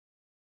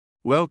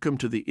Welcome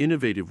to the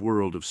innovative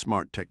world of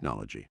smart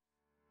technology.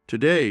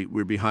 Today,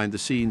 we're behind the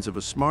scenes of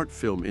a smart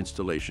film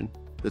installation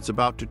that's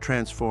about to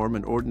transform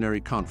an ordinary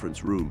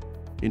conference room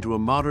into a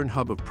modern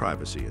hub of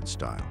privacy and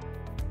style.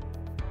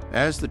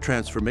 As the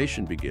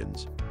transformation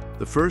begins,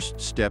 the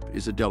first step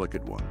is a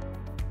delicate one.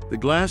 The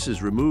glass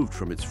is removed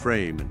from its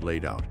frame and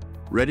laid out,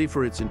 ready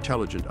for its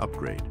intelligent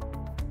upgrade.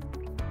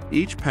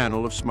 Each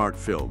panel of smart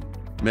film,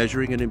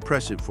 measuring an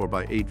impressive 4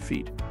 by 8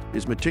 feet,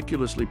 is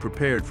meticulously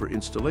prepared for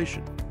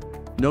installation.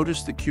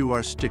 Notice the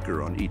QR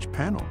sticker on each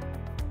panel.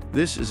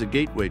 This is a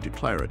gateway to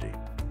clarity,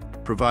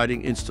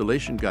 providing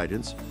installation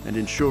guidance and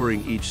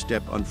ensuring each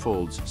step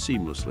unfolds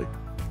seamlessly.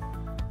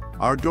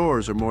 Our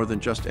doors are more than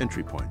just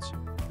entry points.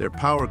 They're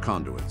power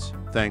conduits,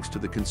 thanks to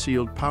the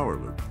concealed power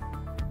loop.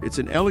 It's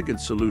an elegant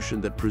solution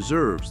that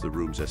preserves the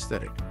room's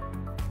aesthetic.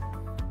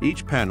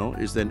 Each panel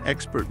is then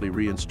expertly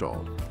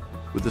reinstalled,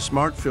 with the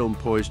smart film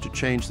poised to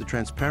change the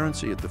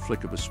transparency at the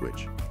flick of a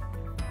switch.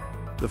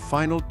 The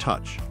final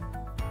touch.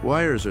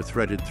 Wires are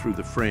threaded through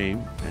the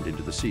frame and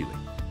into the ceiling.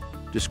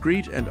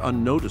 Discreet and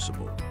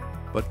unnoticeable,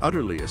 but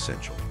utterly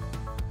essential.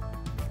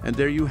 And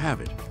there you have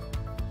it,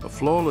 a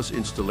flawless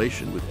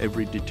installation with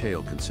every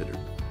detail considered.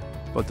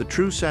 But the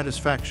true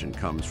satisfaction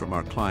comes from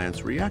our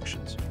clients'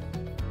 reactions.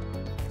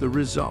 The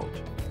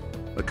result,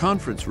 a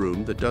conference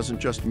room that doesn't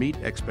just meet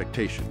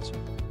expectations,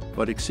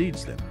 but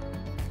exceeds them.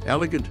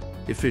 Elegant,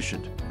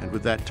 efficient, and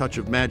with that touch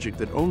of magic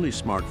that only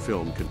smart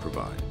film can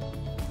provide.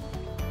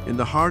 In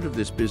the heart of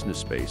this business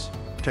space,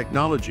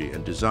 technology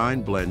and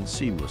design blend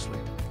seamlessly.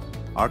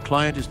 Our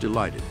client is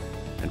delighted,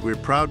 and we're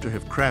proud to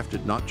have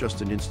crafted not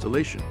just an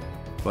installation,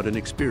 but an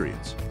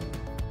experience.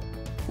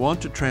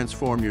 Want to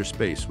transform your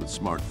space with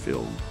smart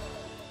film?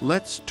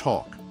 Let's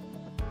talk.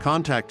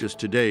 Contact us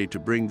today to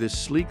bring this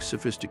sleek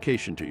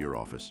sophistication to your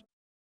office.